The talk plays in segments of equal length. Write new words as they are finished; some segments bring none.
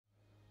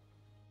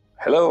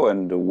Hello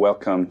and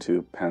welcome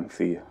to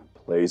Panthi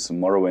Plays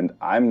Morrowind.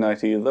 I'm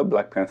Nighty, the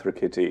Black Panther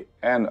Kitty,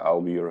 and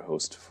I'll be your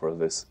host for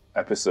this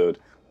episode.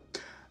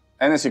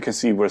 And as you can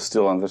see, we're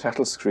still on the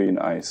title screen.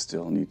 I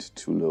still need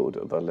to load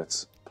the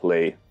Let's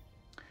Play.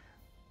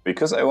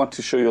 Because I want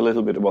to show you a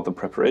little bit about the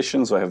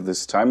preparation, so I have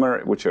this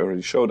timer, which I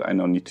already showed. I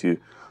now need to,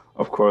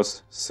 of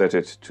course, set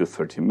it to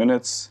 30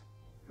 minutes.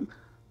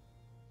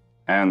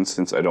 And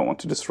since I don't want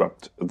to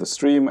disrupt the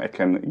stream, I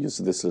can use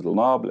this little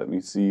knob. Let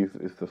me see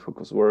if the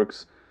focus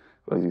works.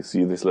 Well, you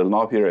see this little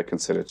knob here. I can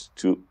set it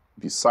to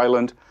be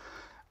silent,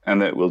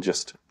 and it will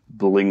just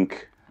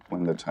blink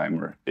when the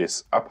timer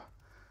is up.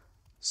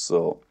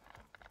 So,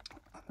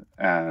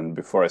 and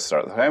before I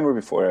start the timer,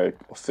 before I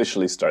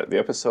officially start the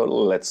episode,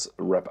 let's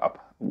wrap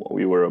up what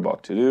we were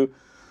about to do.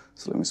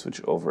 So let me switch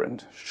over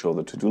and show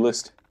the to-do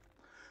list,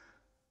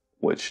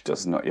 which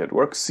does not yet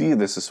work. See,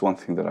 this is one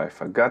thing that I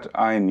forgot.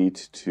 I need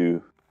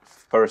to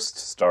first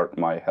start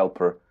my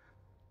helper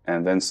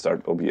and then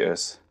start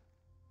OBS.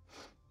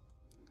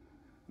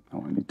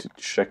 Now I need to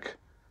check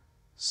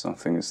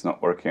something is not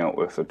working out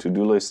with the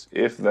to-do list.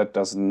 If that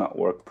does not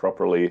work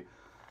properly,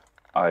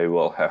 you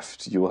will have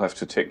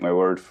to take my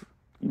word.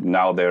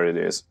 Now there it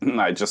is.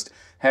 I just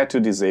had to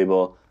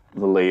disable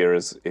the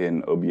layers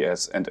in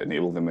OBS and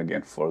enable them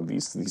again for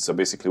these. These are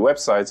basically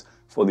websites,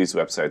 for these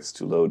websites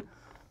to load.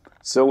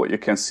 So what you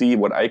can see,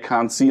 what I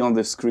can't see on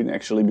this screen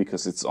actually,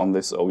 because it's on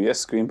this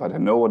OBS screen, but I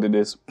know what it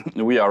is.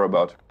 We are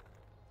about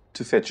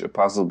to fetch a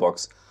puzzle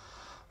box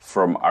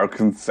from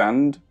Arkham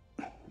Fund.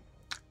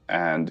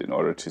 And in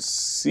order to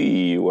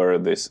see where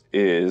this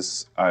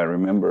is, I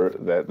remember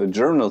that the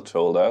journal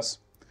told us,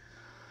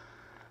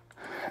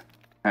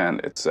 and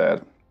it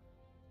said,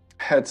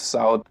 head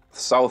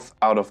south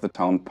out of the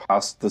town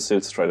past the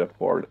Siltstrider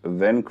port,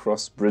 then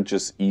cross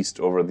bridges east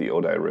over the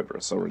Odai River.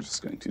 So we're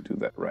just going to do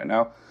that right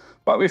now.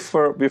 But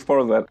before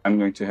that, I'm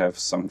going to have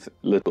some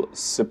little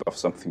sip of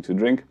something to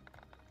drink.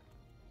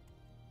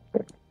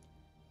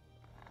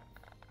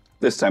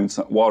 This time it's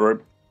not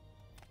water,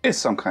 it's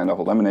some kind of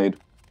lemonade.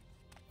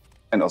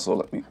 And also,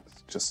 let me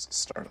just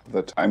start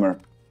the timer.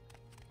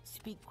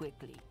 Speak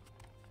quickly.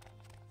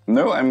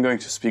 No, I'm going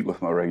to speak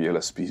with my regular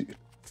speed.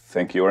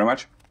 Thank you very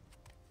much.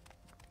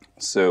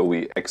 So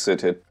we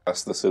exited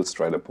past the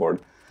Siltstrider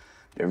port.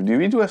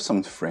 We do have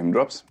some frame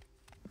drops.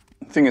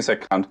 The thing is, I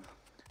can't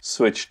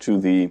switch to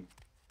the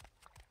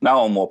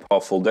now more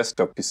powerful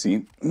desktop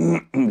PC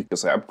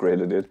because I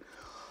upgraded it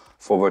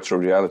for virtual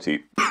reality.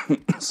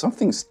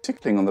 Something's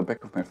tickling on the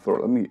back of my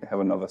throat. Let me have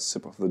another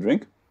sip of the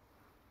drink.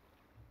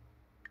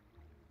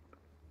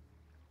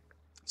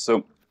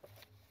 So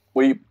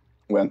we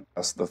went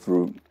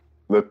through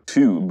the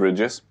two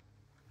bridges.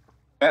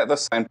 At the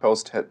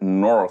signpost head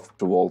north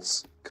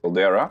towards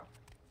Caldera.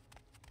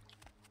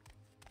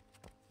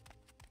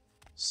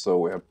 So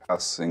we are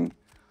passing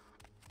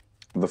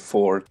the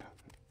fort,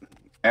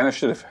 and I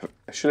should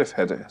have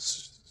had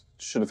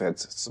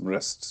some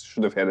rest.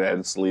 Should have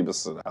had sleep.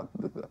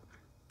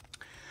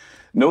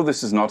 No,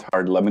 this is not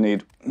hard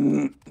lemonade.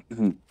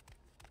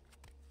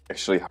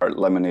 Actually, hard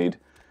lemonade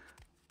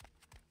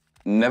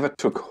never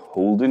took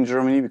hold in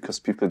Germany because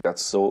people got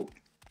so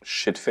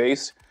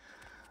shit-faced.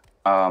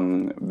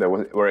 There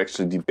were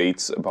actually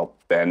debates about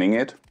banning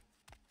it,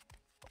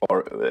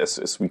 or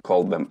as we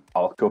call them,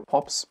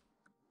 alcopops.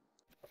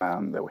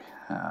 There we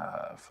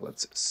have,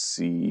 let's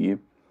see.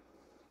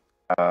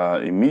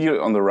 Immediately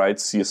on the right,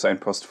 see a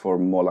signpost for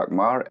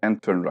Molagmar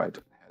and turn right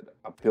and head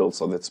uphill.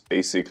 So that's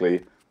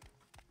basically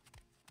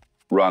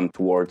run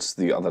towards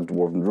the other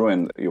dwarven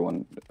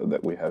ruin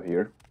that we have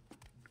here.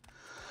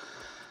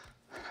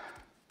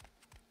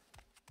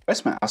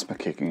 Where's my asthma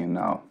kicking in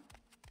now?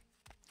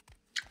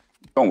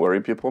 Don't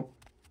worry, people.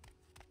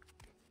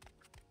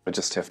 I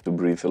just have to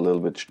breathe a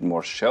little bit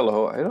more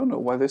shallow. I don't know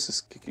why this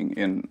is kicking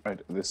in right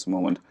at this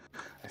moment.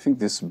 I think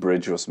this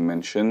bridge was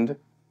mentioned.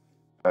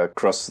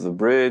 Cross the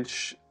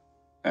bridge,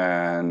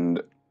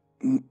 and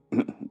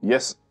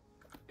yes,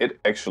 it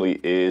actually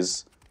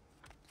is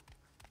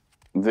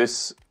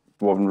this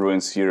dwarven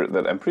ruins here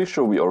that I'm pretty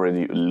sure we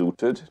already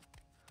looted.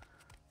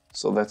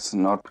 So that's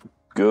not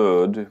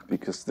good,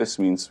 because this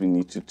means we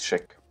need to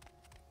check.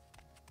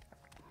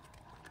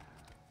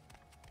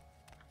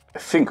 I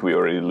think we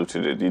already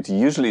looted it. It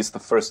usually is the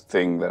first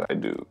thing that I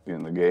do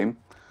in the game,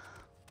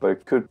 but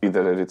it could be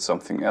that I did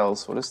something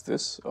else. What is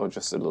this? Oh,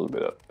 just a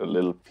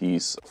little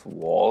piece of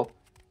wall.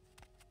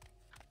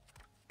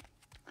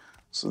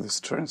 So this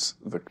turns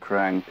the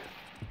crank.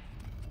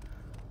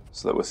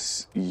 So that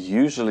was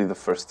usually the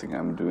first thing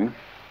I'm doing.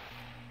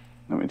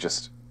 Let me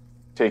just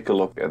take a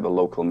look at the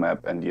local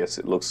map, and yes,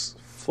 it looks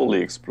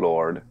fully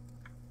explored.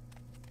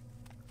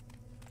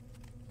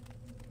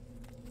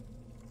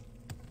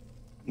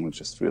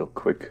 Just real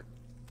quick.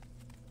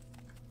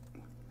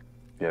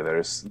 Yeah, there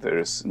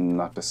is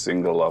not a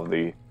single of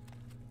the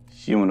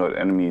humanoid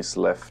enemies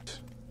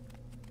left.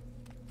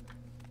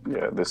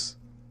 Yeah, this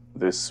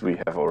we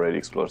have already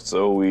explored.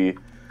 So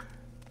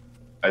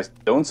I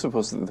don't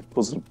suppose that the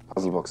puzzle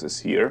box is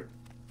here.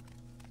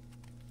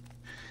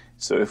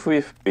 So if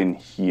we've been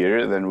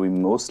here, then we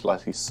most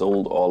likely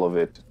sold all of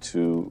it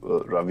to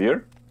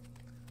Ravir,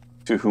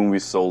 to whom we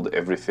sold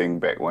everything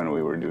back when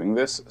we were doing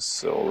this.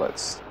 So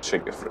let's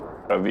check if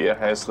Ravir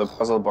has the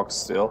puzzle box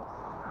still.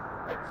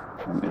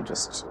 Let me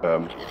just...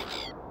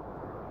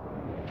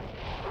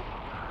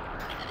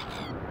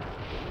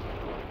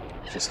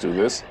 just do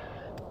this.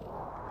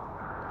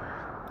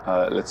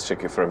 Let's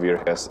check if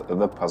Ravir has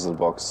the puzzle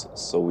box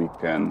so we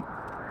can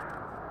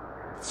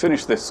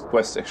finish this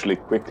quest actually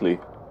quickly.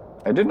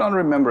 I did not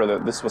remember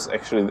that this was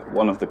actually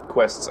one of the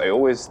quests. I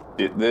always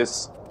did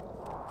this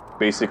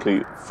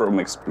basically from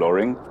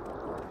exploring.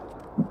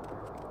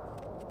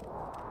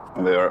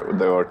 And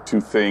there are two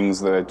things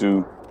that I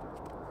do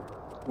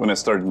when I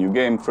start a new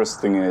game.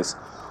 First thing is,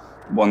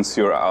 once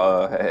you're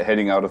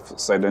heading out of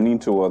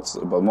Saidanin towards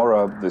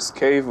Balmora, this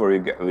cave where you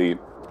get the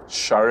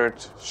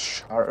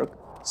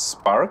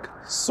Spark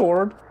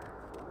Sword.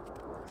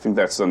 I think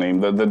that's the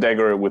name. The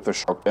dagger with the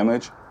shock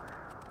damage.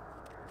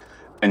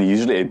 And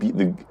usually I beat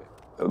the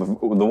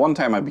one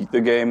time I beat the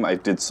game, I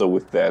did so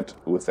with that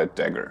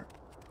dagger.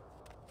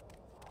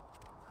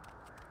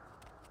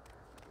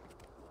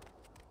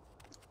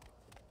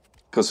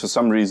 Because for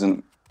some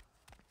reason,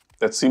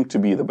 that seemed to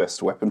be the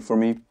best weapon for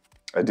me.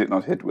 I did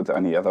not hit with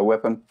any other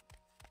weapon.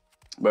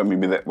 But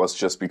maybe that was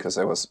just because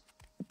I was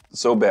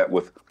so bad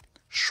with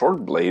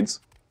short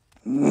blades.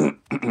 So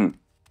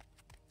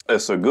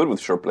good with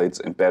short blades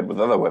and bad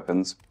with other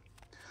weapons.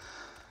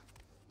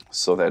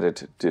 So that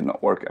it did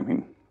not work. I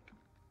mean,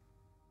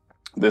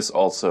 this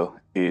also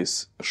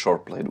is a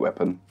short blade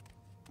weapon.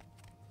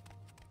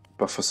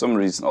 But for some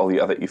reason, all the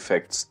other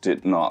effects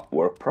did not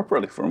work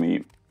properly for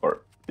me.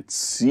 Or it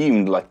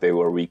seemed like they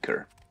were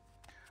weaker.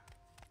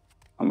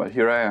 But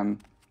here I am,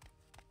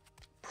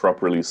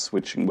 properly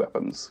switching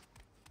weapons.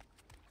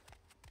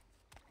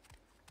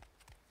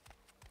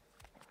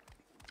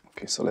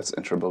 Okay, so let's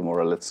enter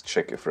Balmora. Let's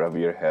check if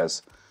Ravir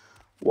has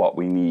what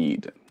we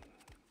need.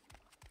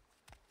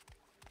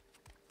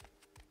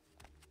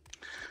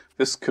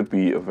 This could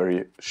be a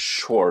very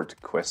short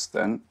quest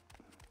then.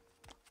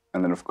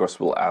 And then of course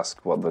we'll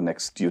ask what the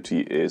next duty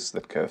is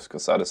that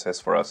Casades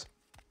has for us.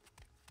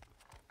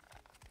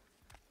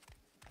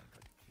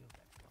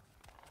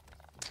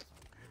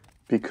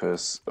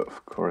 Because,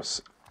 of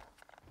course,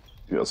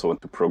 we also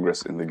want to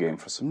progress in the game.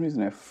 For some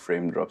reason I have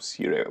frame drops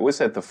here. I always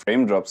had the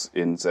frame drops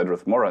in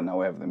Zadrith Mora,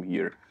 now I have them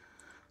here.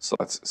 So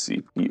let's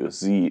see,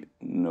 POZ,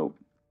 no.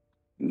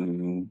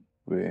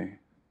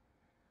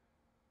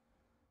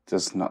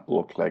 Does not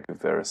look like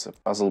there is a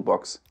puzzle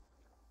box.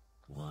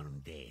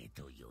 One day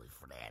to you,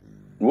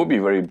 friend. It would be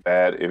very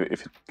bad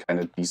if it kind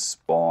of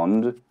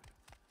despawned.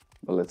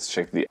 Well, let's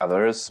check the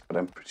others, but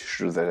I'm pretty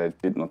sure that I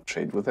did not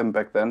trade with them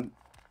back then.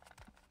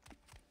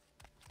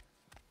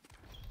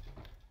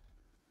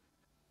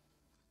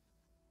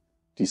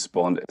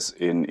 Despawned as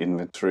in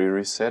inventory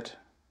reset.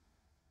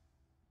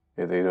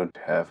 Yeah, they don't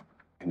have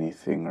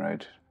anything,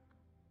 right?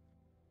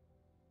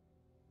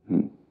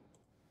 It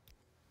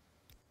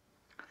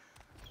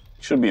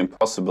should be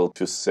impossible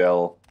to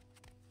sell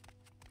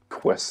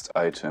quest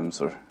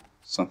items or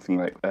something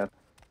like that.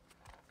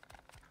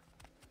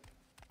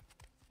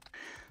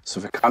 So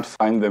if I can't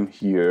find them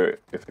here,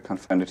 if I can't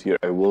find it here,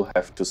 I will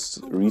have to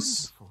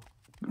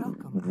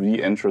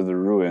re-enter the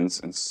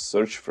ruins and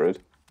search for it.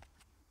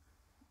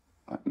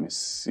 Let me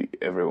see,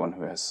 everyone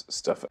who has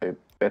stuff, I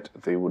bet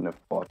they wouldn't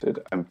have bought it.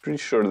 I'm pretty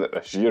sure that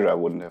Ajira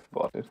wouldn't have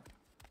bought it.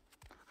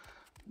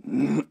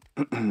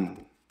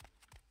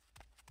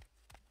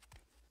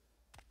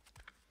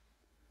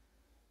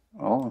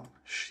 Oh,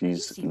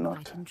 she's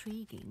not. Quite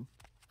intriguing.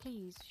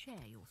 Please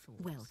share your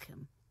thoughts.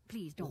 Welcome.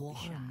 Please don't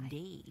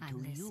be shy.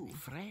 I'm you,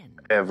 friend.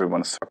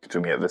 Everyone's talking to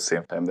me at the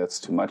same time, that's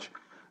too much.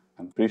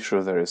 I'm pretty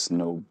sure there is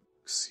no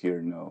books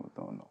here, no.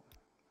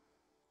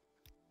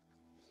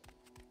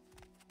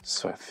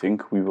 So I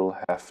think we will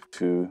have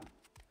to,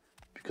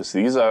 because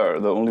these are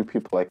the only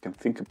people I can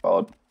think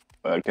about,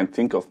 I can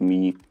think of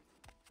me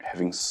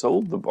having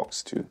sold the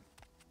box to.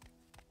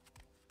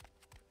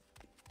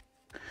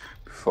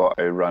 Before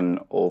I run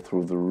all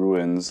through the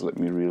ruins, let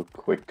me real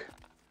quick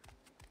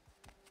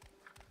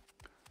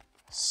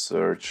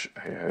search.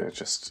 I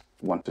just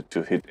wanted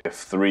to hit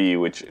F3,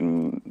 which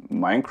in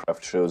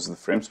Minecraft shows the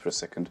frames per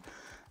second.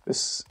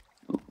 This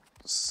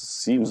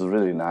seems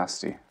really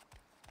nasty.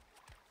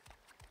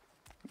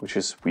 Which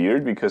is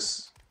weird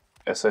because,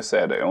 as I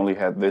said, I only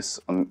had this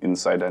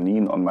inside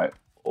Anin on my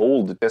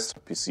old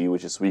desktop PC,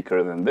 which is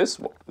weaker than this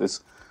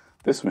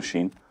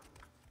machine.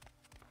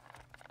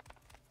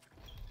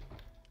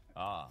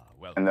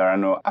 Well. And there are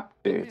no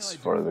updates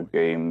for the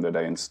game that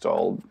I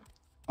installed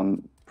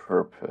on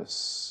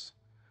purpose.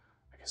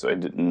 Okay, so I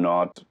did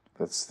not.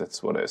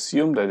 That's what I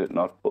assumed. I did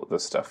not put the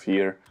stuff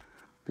here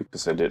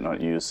because I did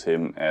not use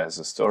him as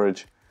a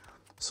storage.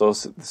 So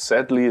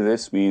sadly,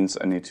 this means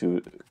I need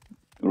to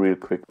real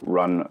quick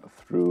run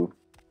through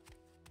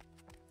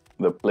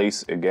the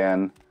place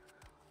again.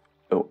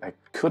 Oh, I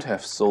could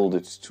have sold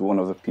it to one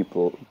of the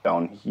people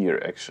down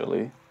here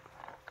actually.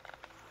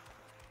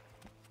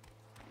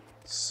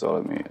 So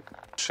let me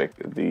check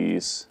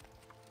these.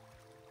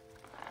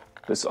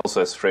 This also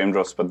has frame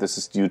drops, but this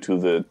is due to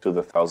the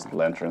 1,000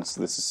 lanterns.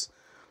 This is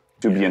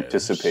to be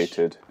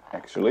anticipated,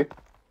 actually.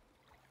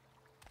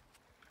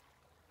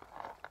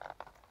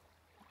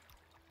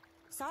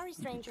 Sorry,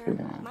 stranger.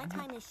 My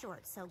time is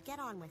short, so get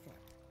on with it.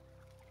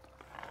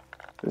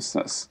 This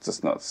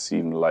does not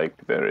seem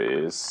like there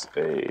is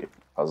a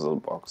puzzle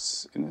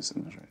box in his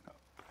inventory now.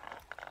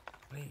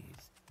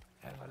 Please,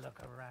 have a look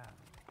around.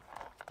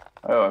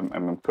 Oh,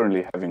 I'm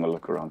currently having a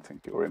look around,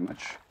 thank you very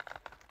much.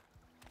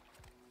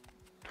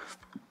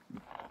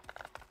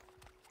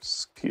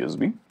 Excuse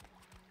me.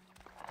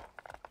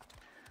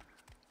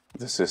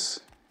 This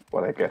is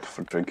what I get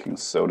for drinking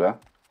soda.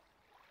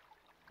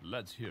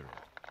 Let's hear it.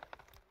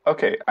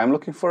 Okay, I'm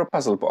looking for a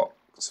puzzle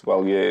box.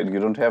 Well, you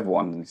don't have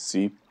one, you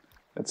see.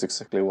 That's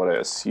exactly what I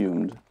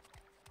assumed.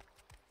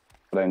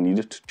 But I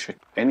needed to check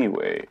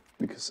anyway,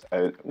 because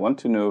I want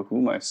to know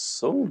whom I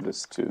sold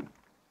this to.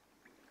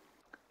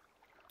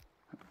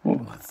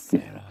 Oh,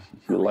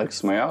 he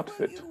likes my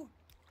outfit.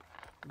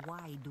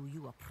 Why do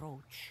you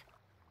approach?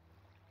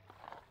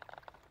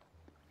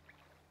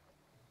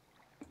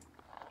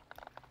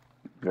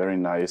 Very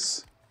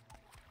nice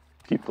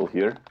people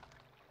here.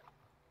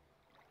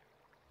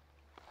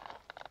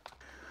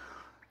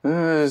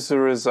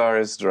 Zerazar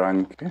is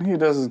drunk and he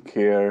doesn't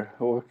care.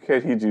 What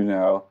can he do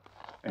now?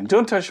 And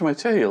don't touch my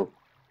tail.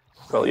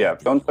 Well, yeah,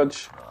 don't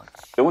touch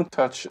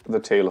the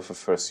tail of a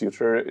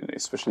fursuiter,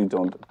 especially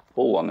don't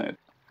pull on it.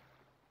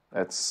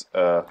 That's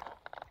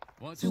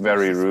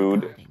very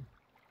rude.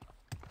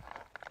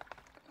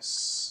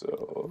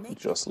 So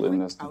Jocelyn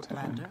doesn't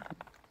have.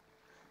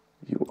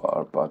 You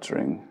are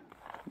buttering.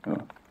 Oh.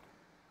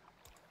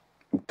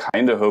 I'm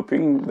kind of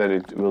hoping that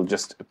it will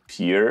just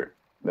appear.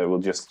 That will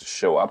just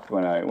show up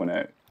when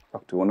I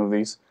talk to one of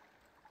these.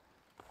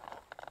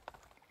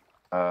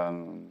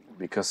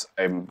 Because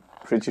I'm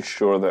pretty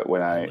sure that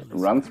when I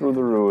run through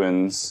the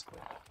ruins,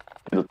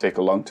 it'll take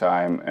a long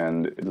time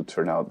and it'll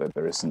turn out that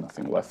there is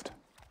nothing left.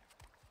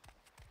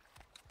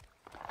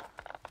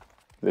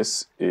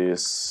 This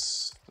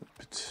is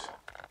a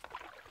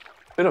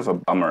bit of a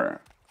bummer,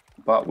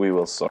 but we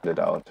will sort it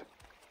out.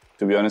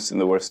 To be honest, in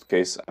the worst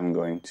case, I'm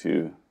going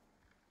to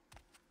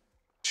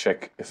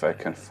check if I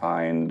can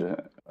find,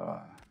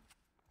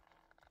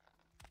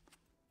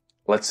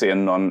 let's say, a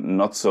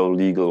not so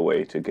legal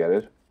way to get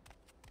it.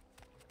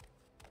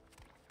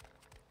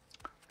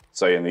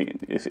 So yeah,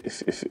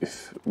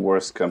 if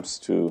worst comes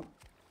to,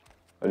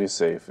 what do you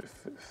say?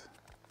 If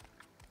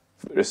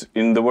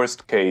in the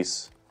worst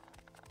case,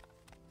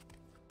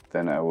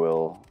 then I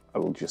will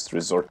just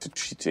resort to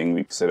cheating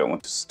because I don't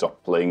want to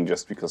stop playing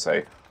just because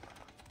I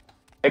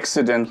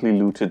accidentally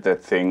looted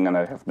that thing and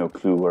I have no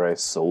clue where I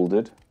sold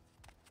it.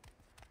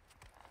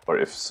 Or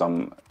if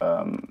some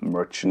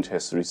merchant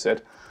has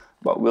reset.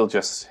 But we'll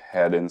just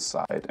head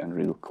inside and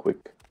real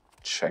quick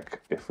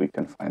check if we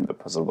can find the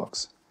puzzle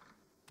box.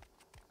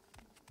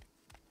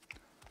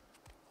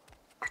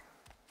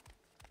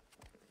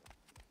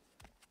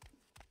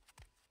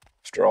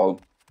 After all,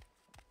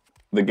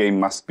 the game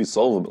must be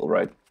solvable,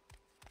 right?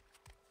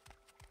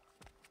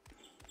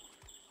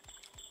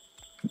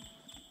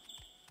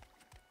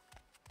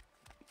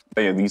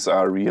 But yeah, these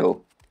are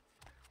real.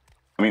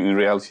 I mean, in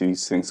reality,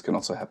 these things can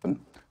also happen.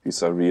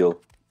 These are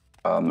real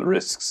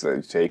risks that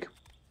you take.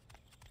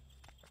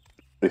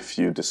 If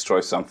you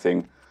destroy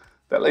something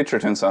that later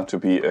turns out to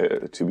be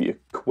a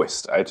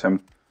quest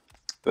item,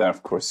 then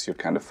of course you're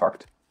kind of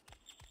fucked.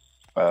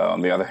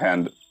 On the other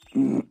hand,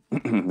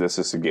 this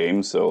is a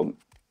game, so it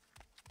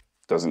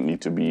doesn't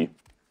need to be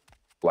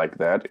like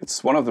that.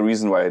 It's one of the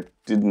reasons why I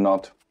did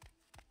not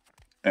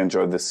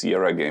enjoy the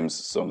Sierra games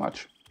so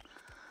much.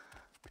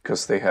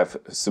 Because they have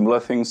similar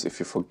things. If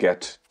you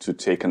forget to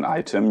take an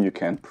item, you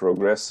can't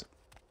progress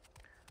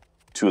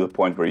to the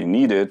point where you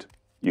need it.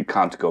 You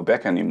can't go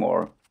back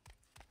anymore.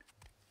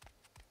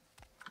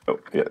 Oh,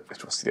 yeah,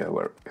 it was the other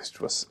way.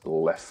 It was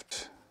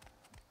left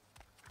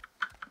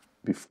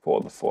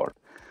before the fort.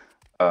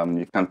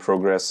 You can't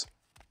progress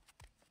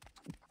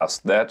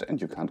past that,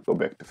 and you can't go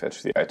back to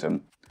fetch the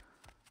item.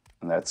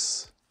 And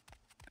that's,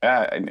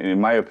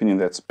 in my opinion,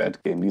 that's bad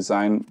game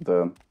design.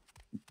 The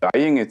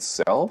dying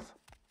itself,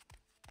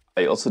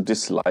 I also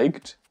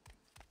disliked,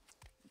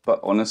 but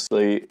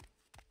honestly,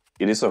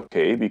 it is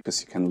okay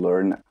because you can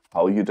learn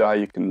how you die,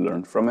 you can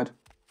learn from it.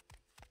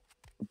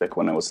 Back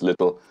when I was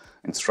little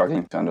and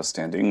struggling to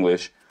understand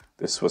English,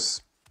 this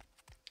was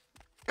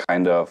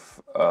kind of,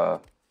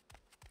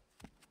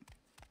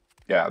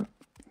 yeah.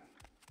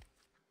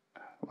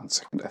 One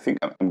second, I think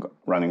I'm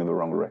running in the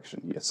wrong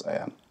direction. Yes, I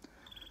am.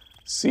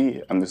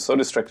 See, I'm so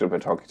distracted by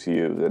talking to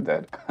you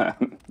that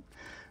I'm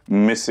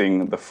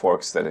missing the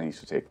forks that I need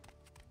to take.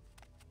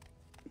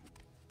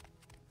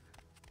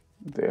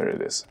 There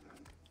it is.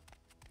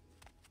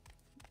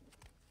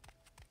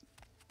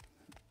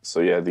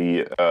 So yeah,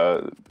 you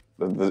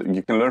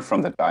can learn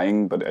from the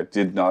dying, but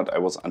I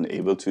was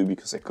unable to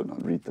because I could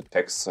not read the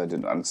text, so I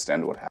didn't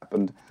understand what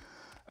happened.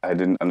 I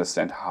didn't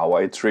understand how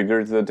I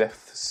triggered the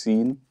death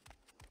scene.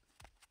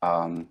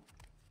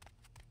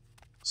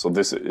 So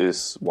this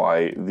is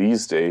why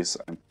these days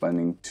I'm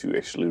planning to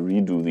actually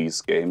redo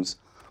these games.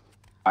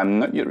 I'm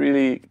not yet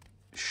really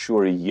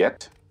sure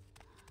yet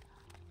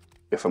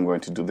if I'm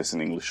going to do this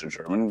in English or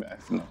German.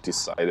 I've not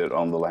decided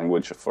on the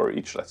language for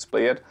each Let's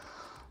Play yet.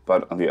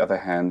 But on the other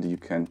hand, you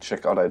can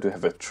check out, I do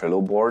have a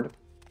Trello board.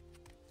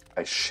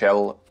 I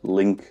shall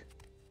link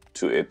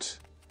to it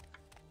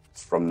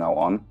from now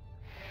on.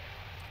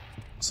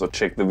 So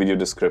check the video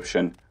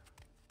description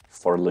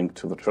for a link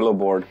to the Trello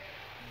board.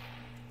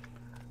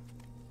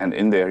 And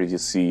in there you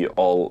see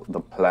all the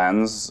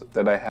plans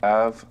that I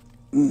have.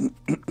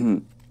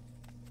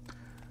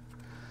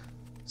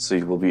 So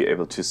you will be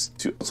able to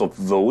also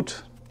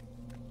vote.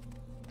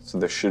 So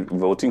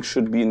voting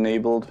should be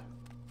enabled.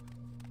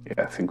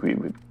 Yeah, I think we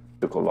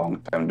took a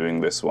long time doing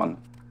this one,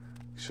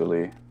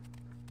 actually.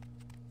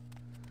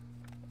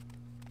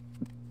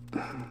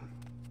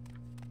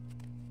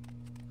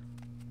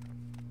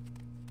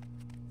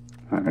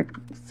 I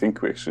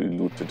think we actually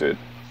looted it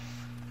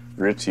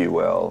pretty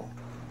well.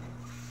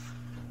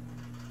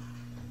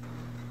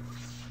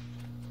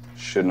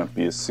 Should not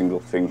be a single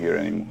thing here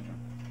anymore.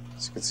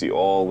 As you can see,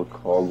 all the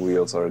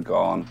cogwheels are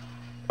gone.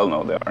 Oh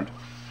no, they aren't.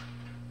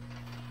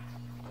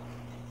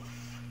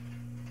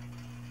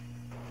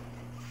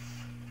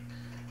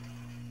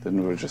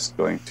 Then we're just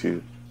going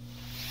to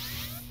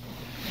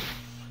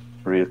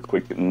real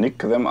quick nick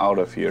them out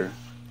of here.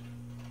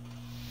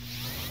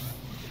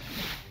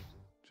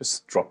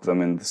 Just drop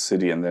them in the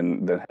city and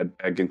then head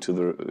back into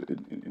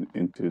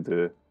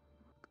the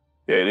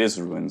yeah, it is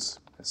ruins.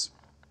 Yes.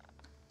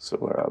 So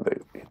where are they?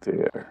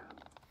 There.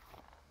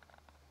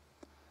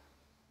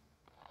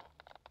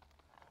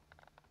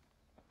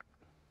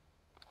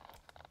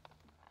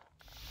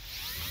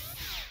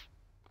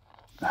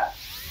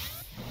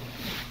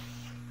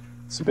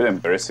 It's a bit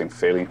embarrassing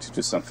failing to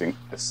do something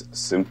as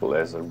simple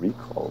as a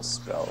recall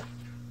spell.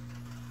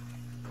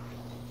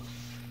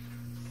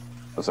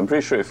 So I'm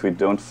pretty sure if we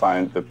don't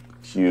find the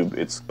cube,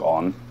 it's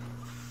gone.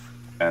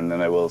 And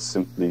then I will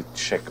simply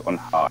check on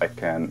how I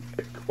can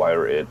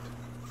acquire it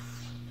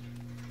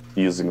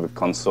using the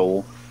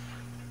console.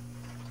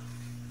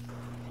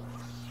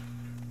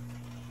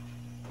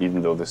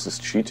 Even though this is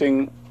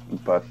cheating,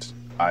 but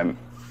I'm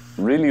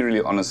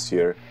really honest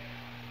here.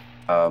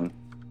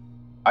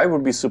 I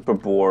would be super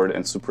bored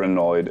and super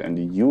annoyed,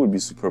 and you would be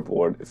super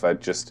bored if I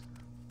just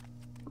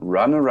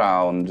run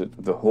around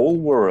the whole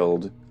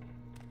world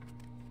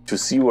to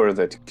see where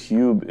that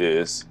cube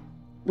is,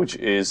 which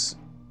is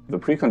the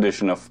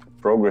precondition of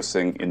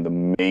progressing in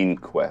the main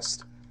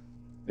quest.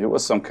 If it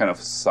was some kind of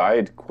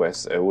side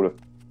quest, I would have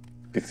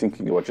been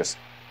thinking about just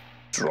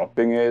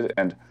dropping it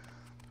and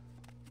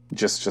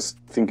just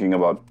thinking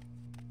about,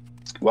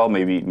 well,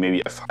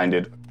 maybe I find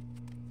it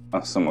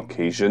on some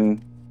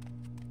occasion.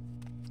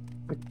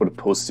 I put a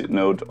post-it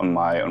note on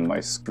my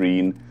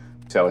screen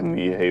telling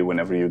me, hey,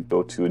 whenever you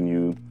go to a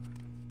new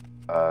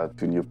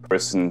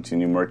person, to a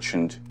new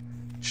merchant,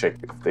 check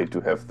if they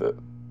do have the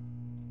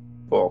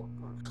book.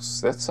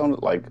 That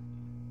sounded like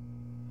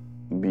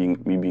me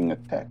being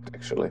attacked,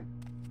 actually.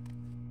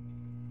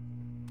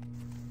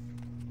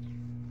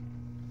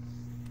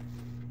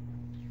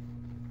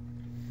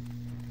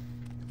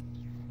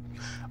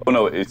 Oh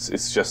no,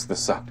 it's just the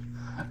sound.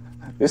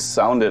 This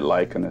sounded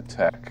like an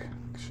attack,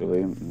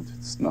 actually, and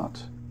it's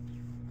not.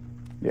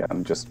 Yeah,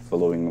 I'm just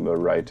following the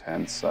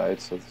right-hand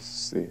side, so this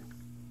is the...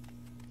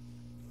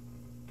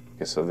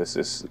 Okay, so this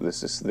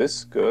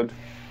is good.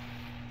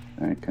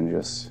 I can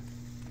just...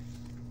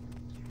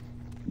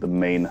 the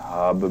main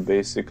hub,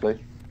 basically.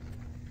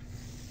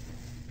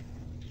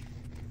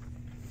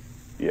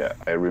 Yeah,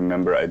 I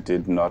remember I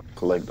did not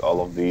collect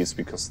all of these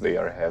because they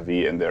are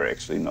heavy and they're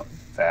actually not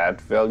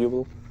that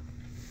valuable.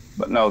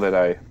 But now that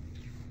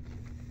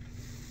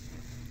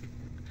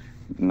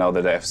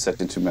I've set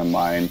into my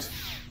mind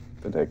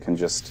that I can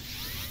just...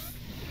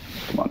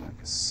 Come on,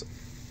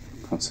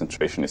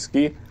 concentration is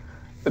key.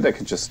 That I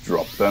can just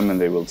drop them and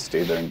they will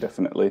stay there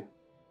indefinitely.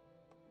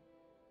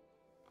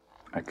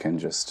 I can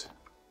just...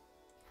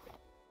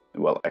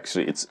 Well,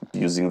 actually, it's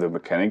abusing the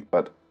mechanic,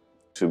 but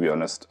to be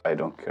honest, I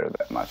don't care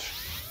that much.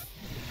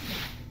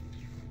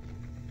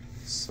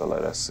 So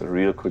let us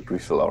real quick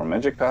refill our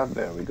magic card.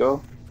 There we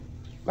go.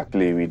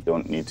 Luckily, we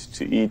don't need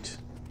to eat.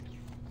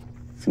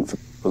 I think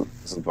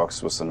the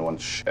box was on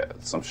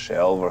some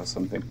shelf or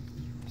something.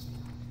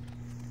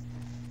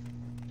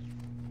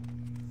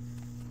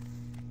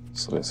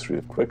 So let's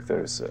real quick.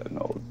 There's an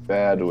old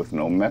bed with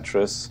no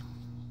mattress.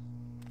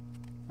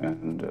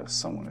 And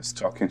someone is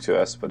talking to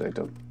us, but I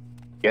don't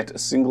get a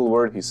single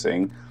word he's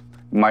saying.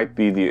 Might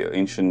be the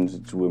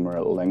ancient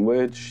dwemer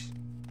language.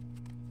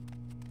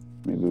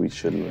 Maybe we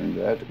should learn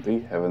that. The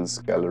Heavens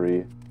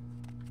Gallery.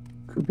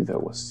 Could be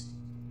that was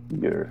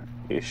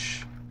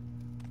here-ish.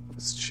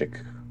 Let's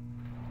check.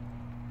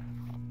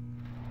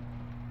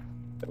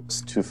 That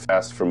was too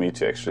fast for me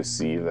to actually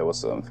see if there was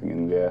something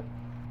in there.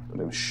 But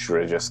I'm sure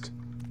I just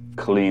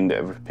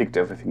picked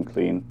everything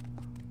clean.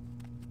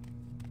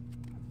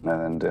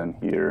 And then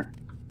here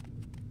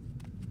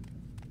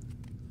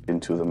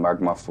into the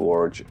magma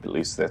forge. At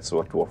least that's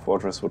what Dwarf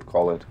Fortress would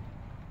call it.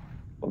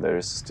 Well, there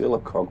is still a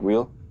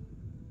cogwheel.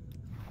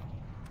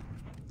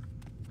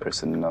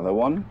 There's another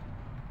one.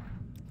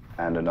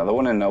 And another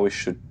one, and now we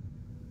should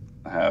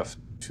have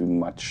too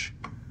much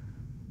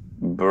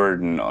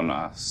burden on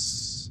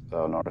us,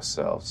 on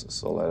ourselves.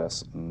 So let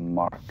us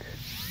mark.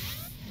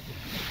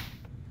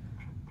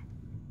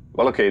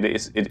 Well, okay,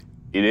 it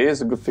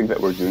is a good thing that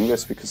we're doing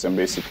this because I'm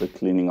basically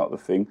cleaning out the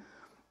thing,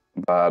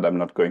 but I'm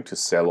not going to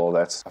sell all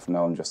that stuff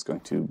now. I'm just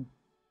going to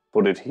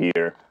put it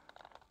here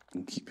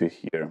and keep it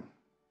here.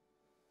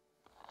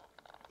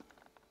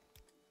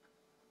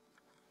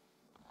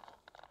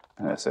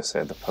 And as I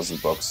said, the puzzle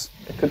box.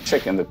 I could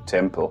check in the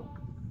temple.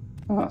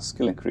 Ah,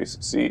 skill increase.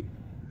 See,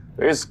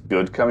 there is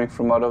good coming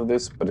from out of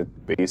this, but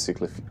it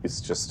basically is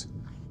just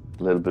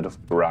a little bit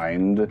of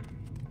grind.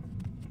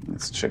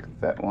 Let's check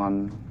that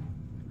one.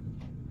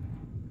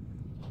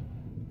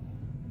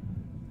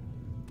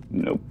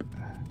 Nope.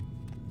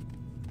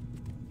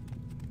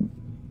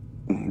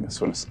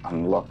 This one is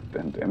unlocked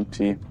and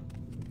empty.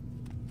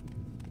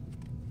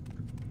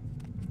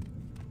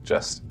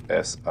 Just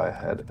as I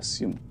had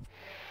assumed.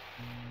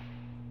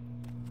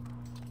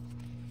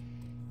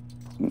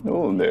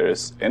 Oh,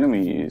 there's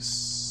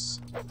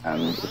enemies.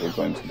 And we're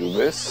going to do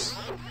this.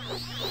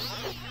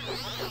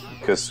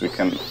 Because we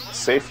can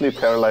safely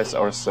paralyze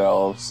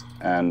ourselves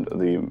and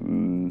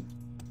the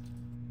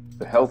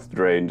health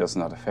drain does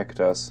not affect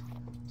us.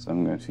 So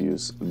I'm going to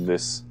use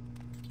this.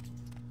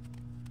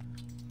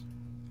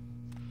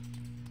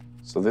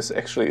 So this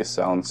actually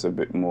sounds a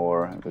bit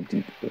more of a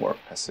deep war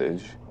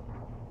passage.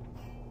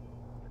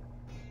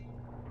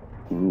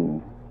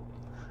 Ooh.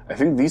 I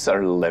think these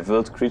are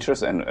leveled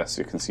creatures, and as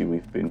you can see,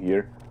 we've been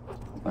here.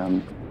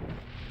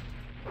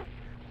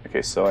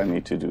 Okay, so I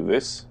need to do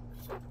this.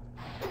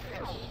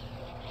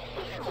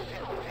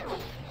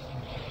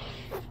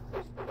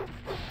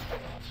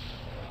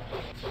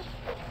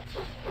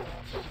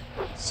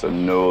 So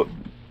no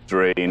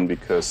drain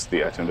because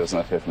the item does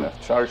not have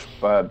enough charge,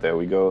 but there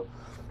we go.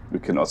 We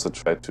can also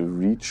try to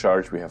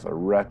recharge. We have a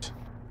rat.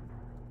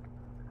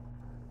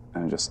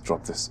 And just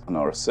drop this on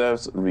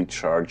ourselves.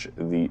 Recharge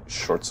the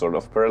short sword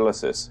of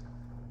paralysis.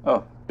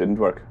 Oh, didn't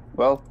work.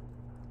 Well,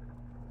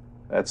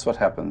 that's what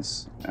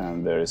happens.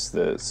 And there is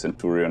the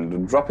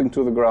centurion dropping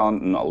to the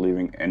ground, not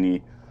leaving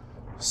any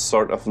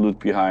sort of loot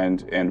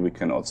behind. And we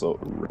can also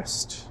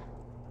rest.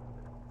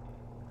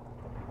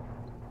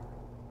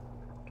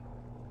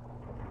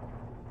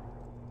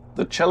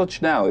 The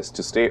challenge now is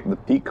to stay at the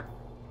peak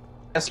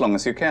as long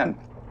as you can.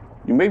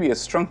 You may be as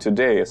strong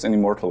today as any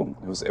mortal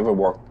who's ever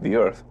walked the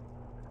earth,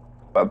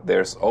 but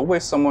there's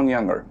always someone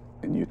younger,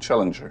 a new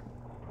challenger.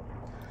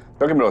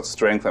 Talking about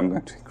strength, I'm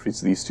going to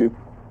increase these two.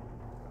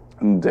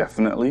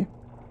 Definitely.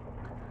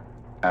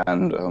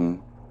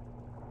 And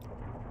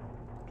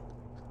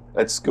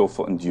let's go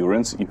for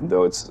endurance, even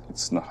though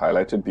it's not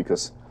highlighted,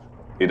 because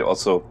it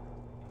also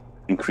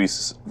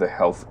increases the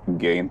health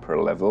gain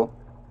per level.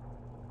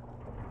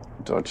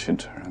 Dodge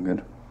hit,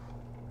 good.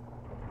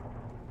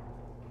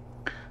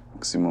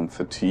 Maximum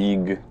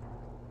fatigue.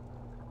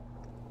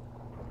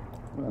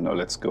 No,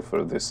 let's go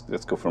for this.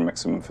 Let's go for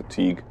maximum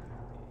fatigue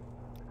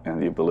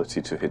and the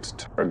ability to hit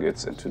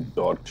targets and to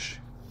dodge.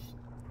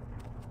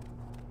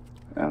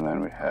 And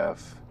then we have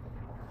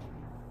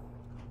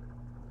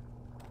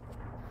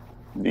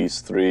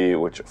these three,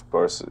 which of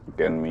course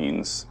again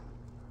means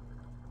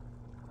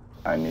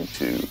I need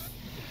to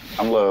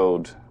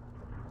unload.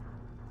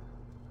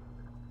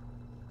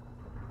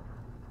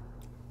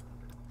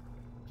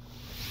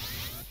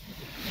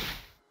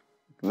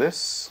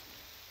 This.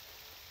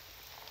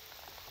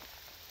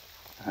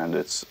 And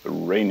it's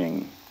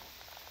raining.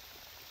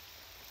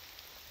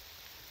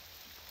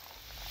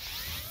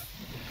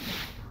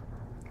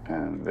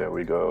 And there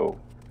we go.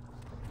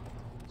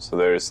 So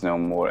there is no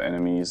more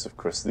enemies. Of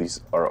course, these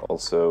are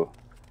also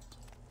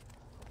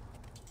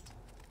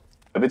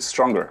a bit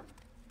stronger.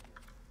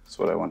 That's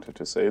what I wanted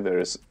to say. There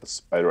is a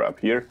spider up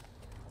here.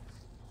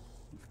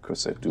 Of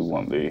course, I do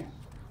want the...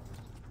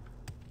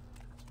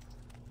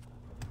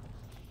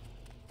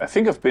 I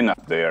think I've been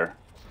up there.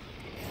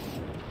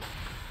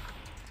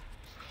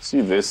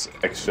 See, this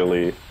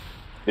actually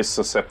is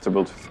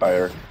susceptible to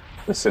fire.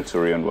 The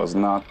centurion was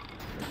not.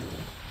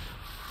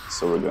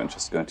 So we're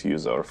just going to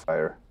use our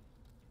fire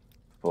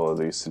for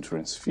the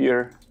centurion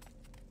sphere.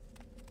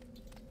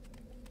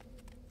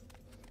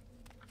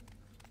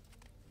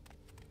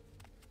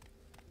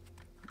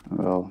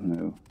 Well,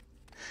 no.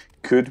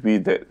 Could be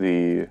that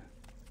the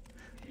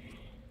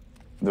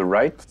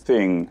right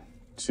thing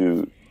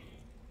to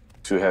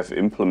have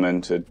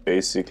implemented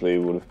basically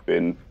would have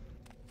been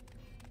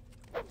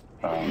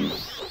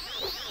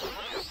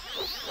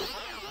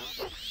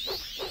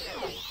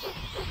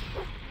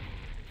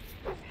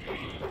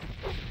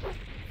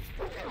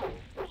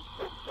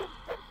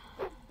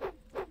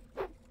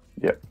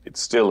yeah, it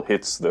still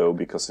hits though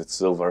because it's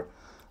silver.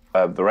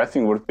 The right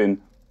thing would have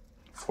been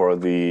for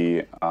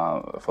the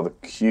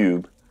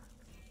cube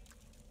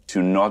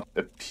to not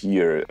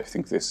appear. I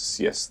think this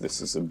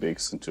is a big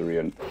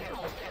centurion.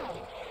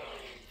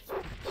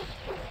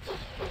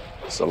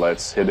 So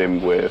let's hit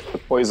him with the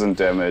poison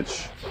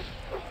damage.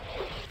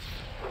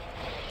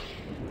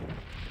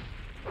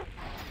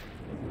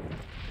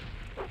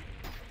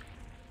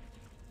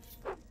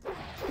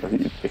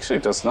 he actually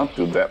does not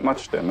do that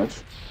much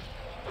damage.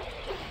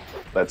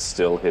 Let's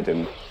still hit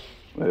him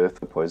with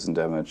the poison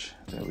damage.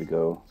 There we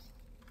go.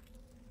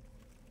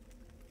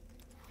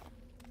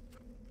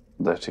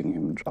 Letting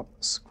him drop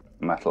scrap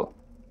metal.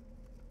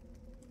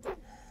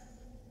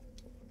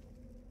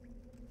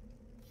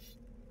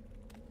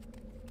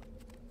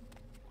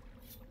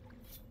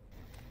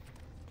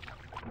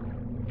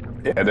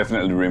 Yeah, I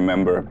definitely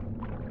remember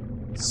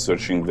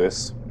searching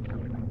this.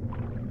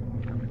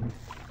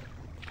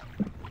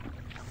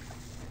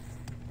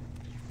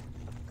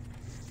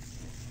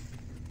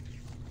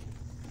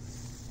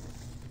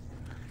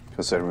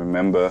 Because I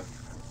remember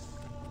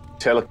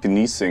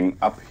telekinesing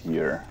up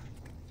here.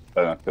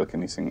 Not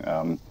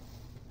telekinesing,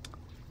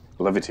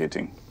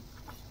 levitating.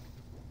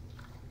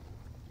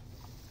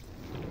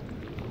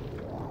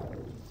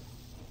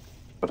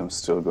 But I'm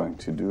still going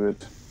to do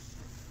it.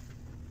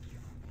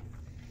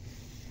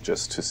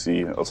 Just to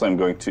see. Also, I'm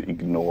going to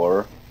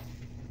ignore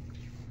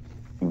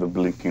the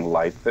blinking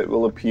light that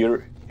will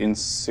appear in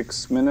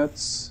 6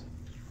 minutes,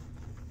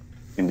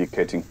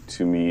 indicating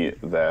to me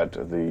that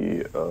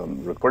the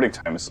recording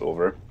time is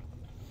over.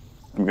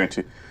 I'm going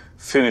to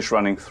finish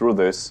running through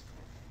this,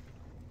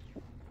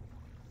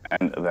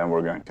 and then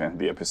we're going to end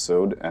the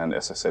episode. And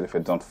as I said, if I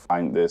don't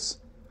find this,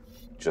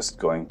 just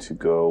going to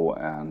go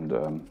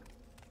and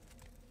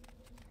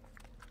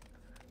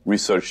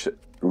research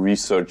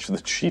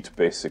the cheat,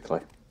 basically.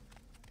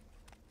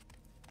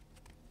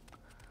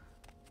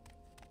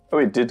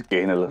 We did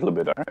gain a little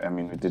bit. I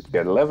mean, we did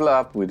get a level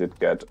up, we did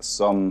get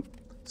some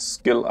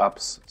skill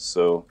ups,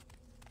 so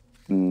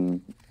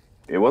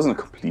it wasn't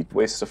a complete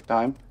waste of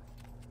time.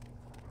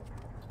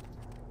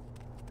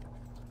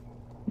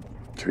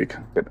 We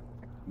can get,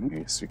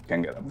 yes, we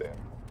can get up there.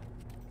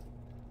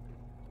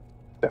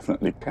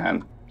 Definitely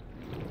can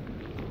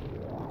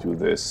do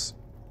this.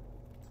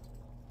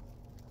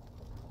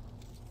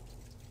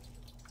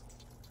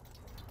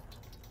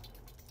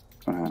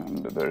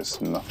 And there's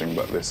nothing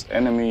but this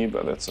enemy,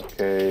 but that's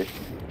okay.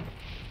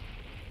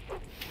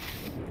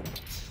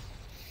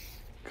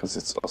 Because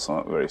it's also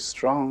not very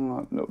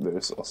strong. No,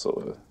 there's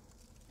also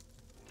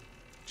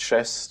a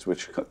chest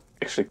which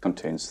actually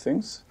contains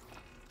things.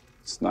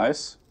 It's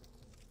nice.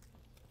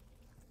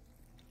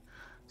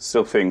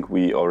 Still think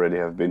we already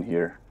have been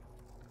here.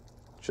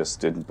 Just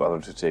didn't bother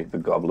to take the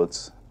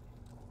goblets.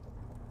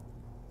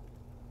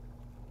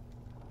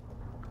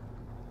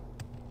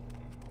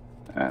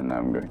 And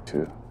I'm going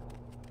to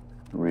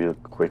real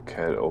quick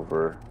head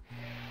over.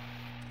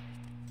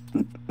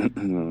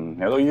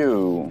 Hello,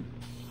 you.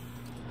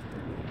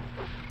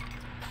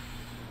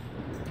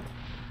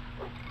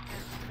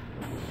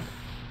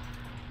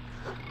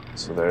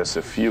 So there's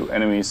a few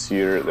enemies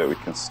here that we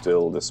can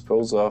still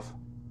dispose of,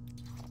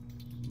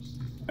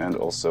 and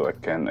also I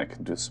can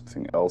do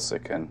something else. I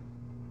can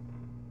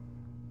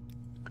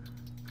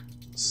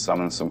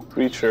summon some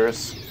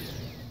creatures.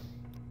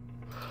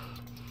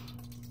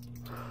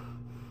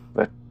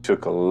 That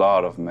took a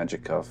lot of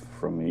magicka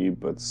from me,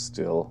 but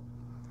still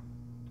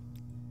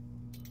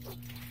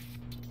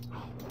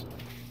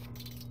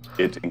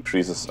it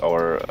increases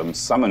our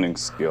summoning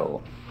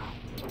skill.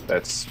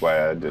 That's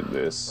why I did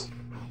this.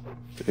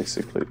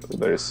 Basically,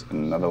 there's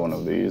another one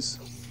of these.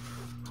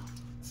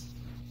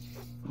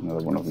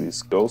 Another one of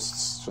these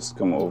ghosts just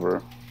come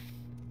over.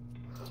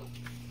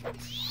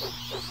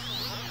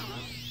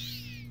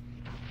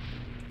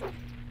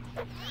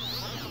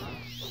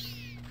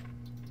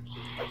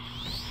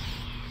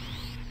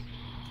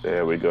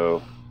 There we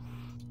go.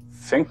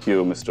 Thank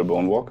you, Mr.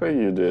 Bonewalker.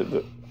 You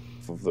did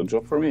the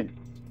job for me.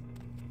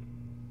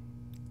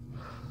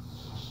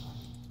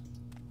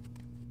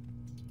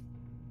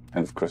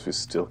 And of course we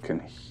still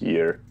can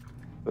hear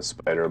the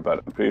spider,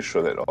 but I'm pretty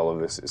sure that all of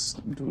this is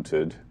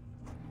looted.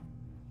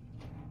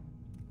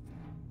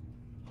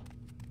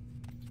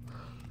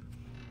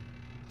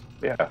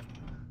 Yeah,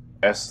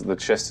 as the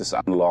chest is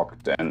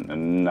unlocked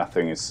and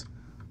nothing is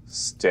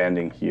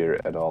standing here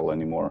at all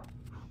anymore.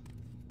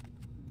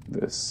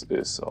 This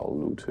is all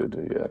looted,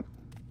 yeah.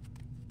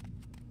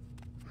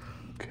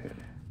 Okay.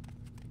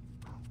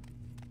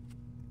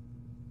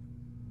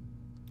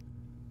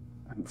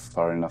 I'm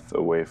far enough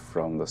away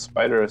from the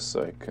spider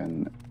so I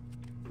can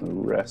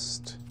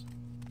rest.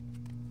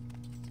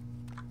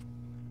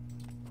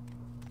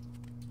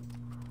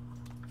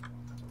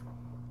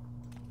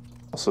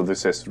 Also,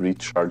 this has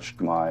recharged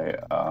my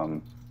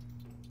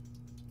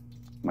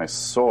my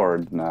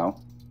sword now.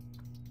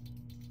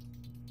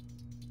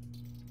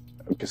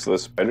 Okay, so the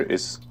spider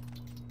is,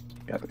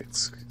 yeah,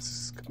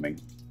 it's coming.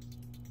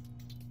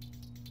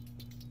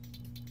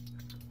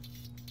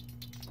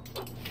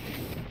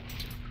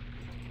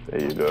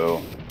 There you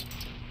go.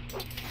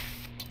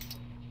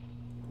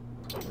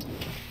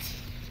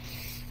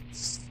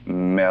 It's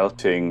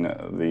melting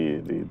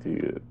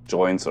the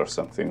joints or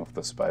something of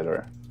the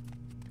spider.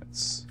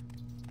 It's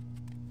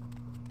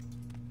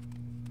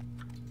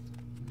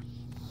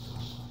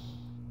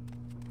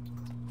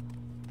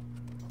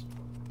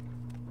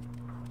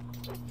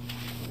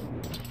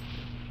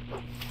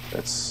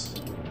that's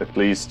at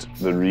least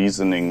the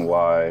reasoning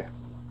why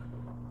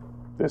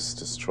this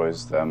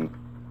destroys them.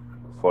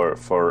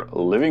 For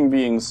living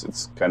beings,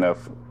 it's kind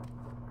of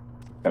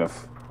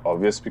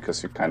obvious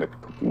because you're kind of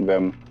cooking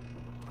them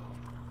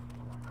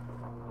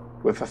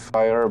with a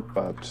fire,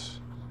 but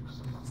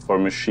for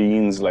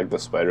machines like the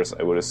spiders,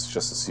 I would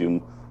just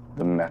assume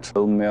the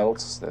metal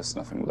melts. There's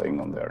nothing laying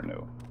on there,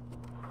 no.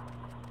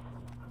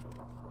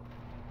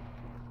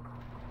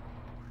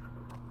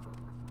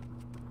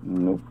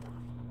 Nope.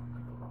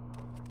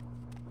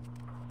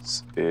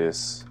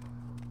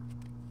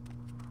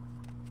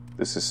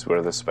 This is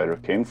where the spider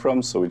came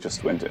from, so we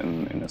just went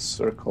in a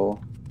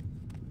circle.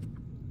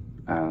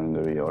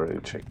 And we already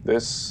checked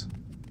this.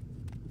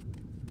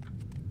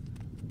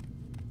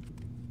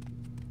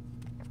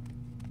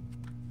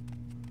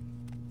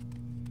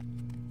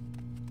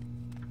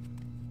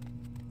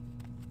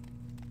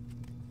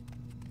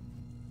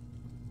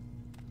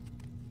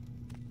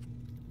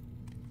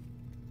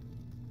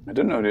 I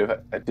don't know if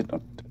I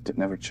did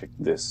never check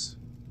this.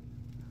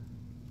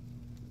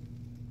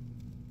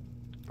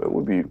 But it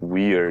would be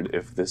weird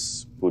if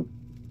this would...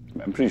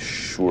 I'm pretty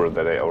sure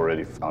that I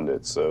already found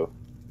it, so...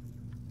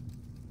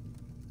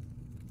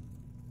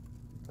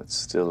 Let's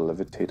still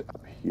levitate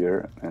up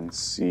here and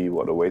see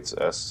what awaits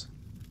us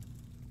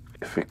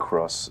if we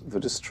cross the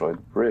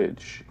destroyed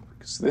bridge.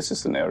 Because this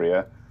is an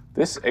area...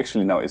 This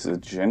actually now is a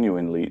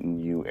genuinely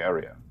new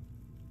area.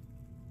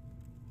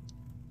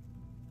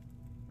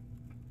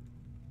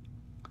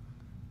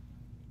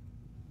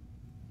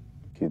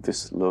 Okay,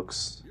 this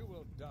looks You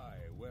will die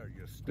where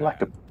you stand.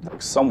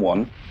 like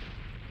someone.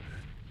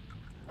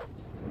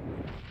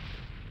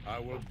 I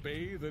will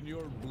bathe in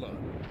your blood.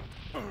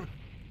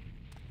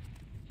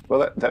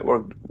 Well, that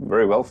worked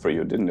very well for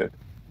you, didn't it?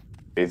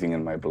 Bathing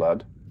in my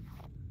blood.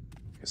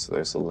 Okay, so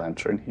there's a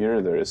lantern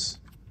here. There is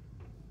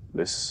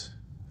this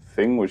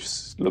thing which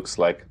looks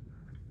like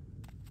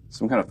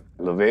some kind of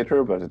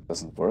elevator, but it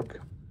doesn't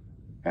work.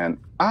 And,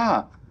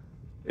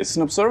 it's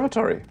an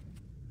observatory.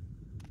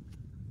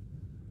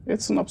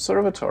 It's an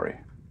observatory.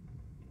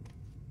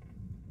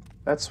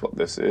 That's what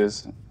this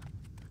is.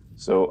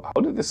 So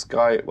how did this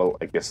guy, well,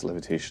 I guess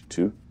levitation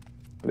too.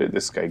 How did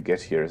this guy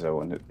get here is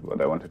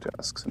what I wanted to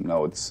ask. So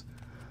now it's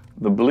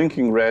the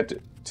blinking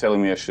red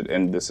telling me I should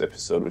end this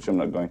episode, which I'm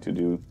not going to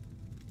do.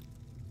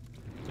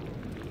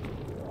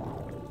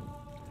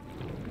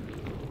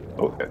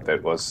 Oh,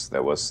 that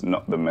was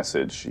not the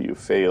message. You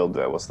failed.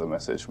 That was the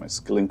message. My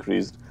skill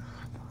increased.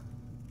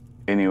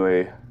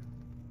 Anyway,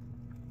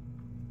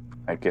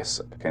 I guess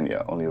I can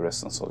only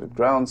rest on solid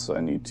ground, so I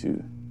need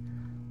to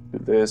do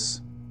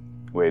this.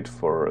 Wait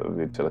for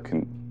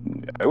the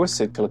I always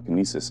say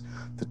telekinesis.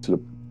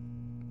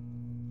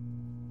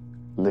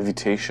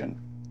 Levitation.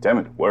 Damn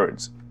it,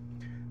 words.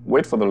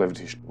 Wait for the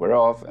levitation to wear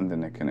off, and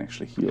then I can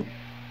actually heal.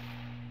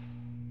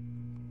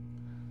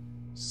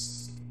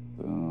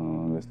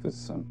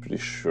 So I'm pretty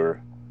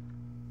sure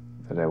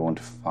that I won't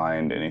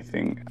find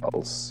anything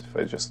else if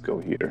I just go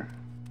here.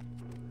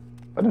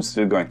 But I'm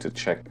still going to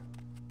check.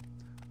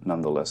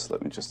 Nonetheless,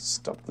 let me just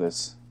stop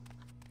this.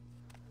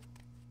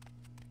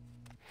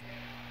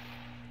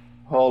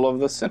 Hall of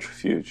the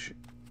Centrifuge.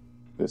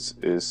 This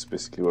is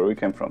basically where we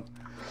came from.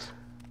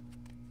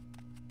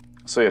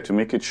 So yeah, to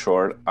make it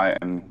short, I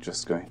am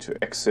just going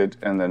to exit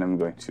and then I'm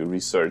going to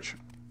research.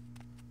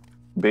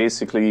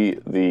 Basically,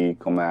 the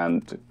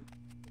command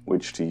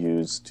which to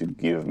use to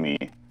give me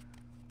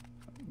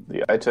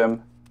the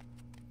item.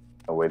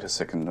 Oh, wait a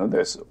second, no,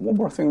 there's one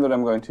more thing that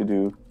I'm going to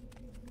do.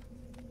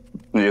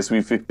 Yes,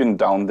 we've been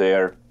down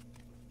there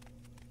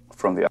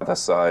from the other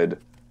side.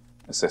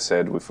 As I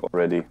said, we've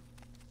already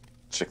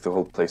checked the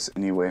whole place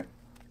anyway.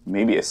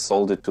 Maybe I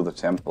sold it to the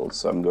temple,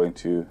 so I'm going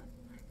to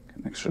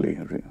can actually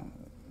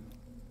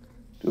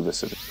do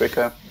this a bit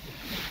quicker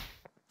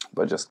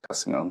by just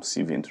casting on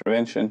CV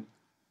intervention.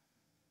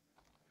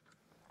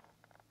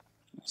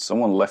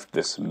 Someone left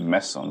this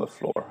mess on the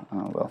floor.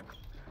 Oh, well,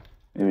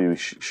 maybe we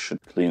should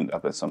clean it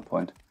up at some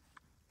point.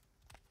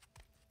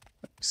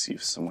 Let me see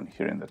if someone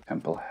here in the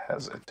temple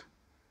has it.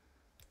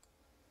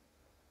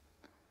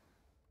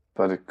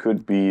 But it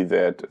could be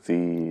that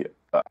the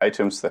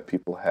items that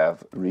people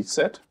have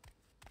reset.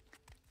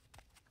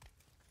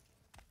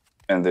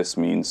 And this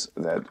means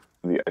that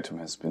the item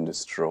has been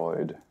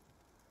destroyed.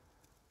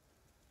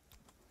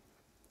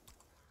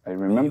 I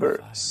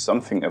remember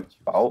something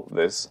about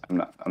this. I'm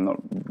not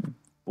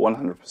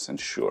 100%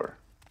 sure,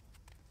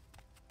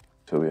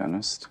 to be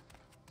honest.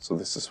 So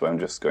this is why I'm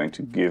just going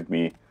to give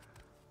me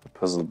a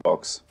puzzle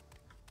box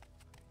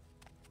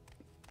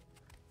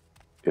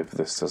if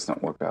this does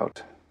not work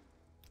out.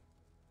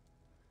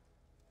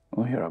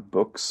 Well, here are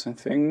books and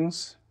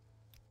things.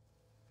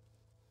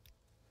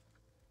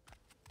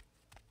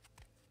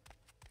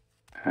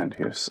 And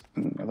here's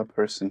another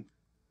person.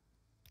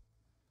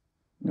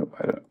 Nope,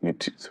 I don't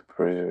need to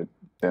separate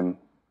them.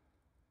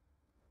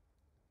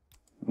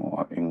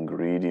 More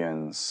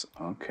ingredients.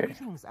 Okay.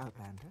 Greetings,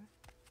 Outlander.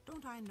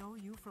 Don't I know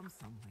you from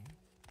somewhere?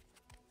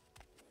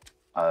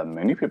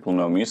 Many people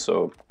know me,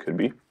 so could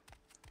be.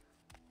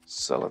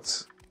 So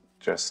let's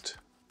just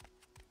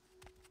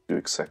do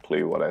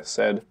exactly what I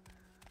said.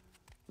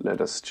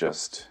 Let us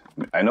just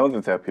I know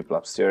that there are people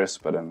upstairs,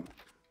 but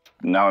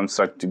now I'm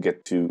starting to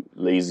get too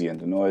lazy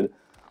and annoyed.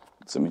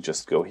 So let me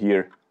just go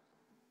here,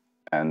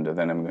 and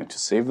then I'm going to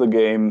save the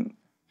game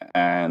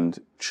and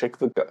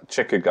check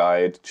a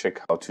guide,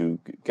 check how to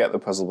get the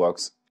puzzle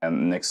box,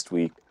 and next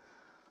week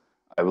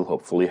I will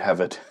hopefully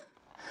have it.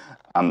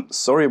 I'm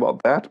sorry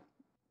about that.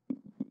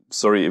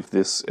 Sorry if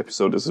this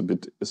episode is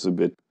a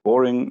bit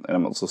boring, and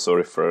I'm also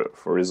sorry for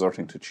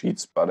resorting to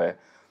cheats. But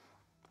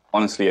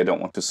honestly, I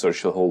don't want to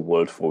search the whole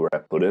world for where I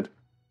put it.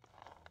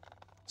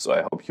 So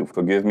I hope you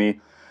forgive me,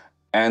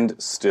 and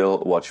still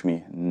watch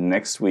me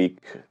next week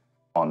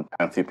on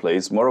Panthi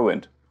Plays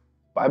Morrowind.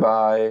 Bye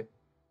bye.